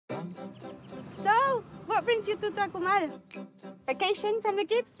So, what brings you to Tracumal? Vacations and the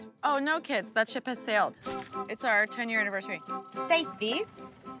kids? Oh, no kids. That ship has sailed. It's our 10-year anniversary. Say this,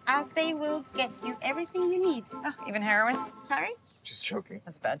 as they will get you everything you need. Oh, even heroin? Sorry? Just joking.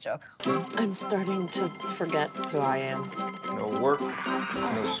 That's a bad joke. I'm starting to forget who I am. No work,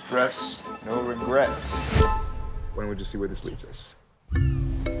 no stress, no regrets. Why don't we just see where this leads us?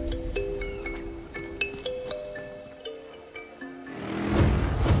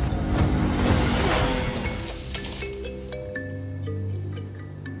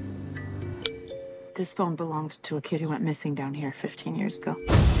 This phone belonged to a kid who went missing down here 15 years ago.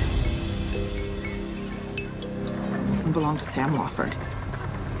 It belonged to Sam Wofford.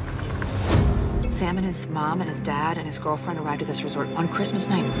 Sam and his mom and his dad and his girlfriend arrived at this resort on Christmas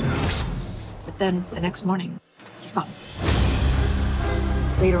night. But then, the next morning, he's gone.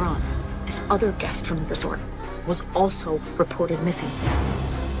 Later on, this other guest from the resort was also reported missing.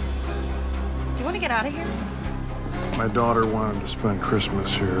 Do you want to get out of here? My daughter wanted to spend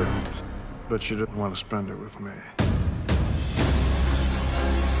Christmas here, but she didn't want to spend it with me.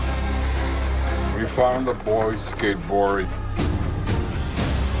 We found a boy skateboarding.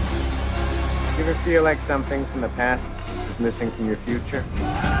 You ever feel like something from the past is missing from your future?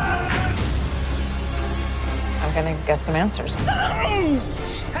 I'm gonna get some answers. Hey,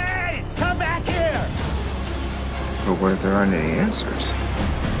 come back here! But what if there aren't any answers?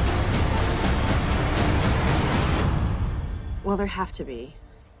 Well, there have to be.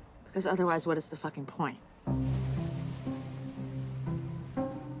 Because otherwise, what is the fucking point?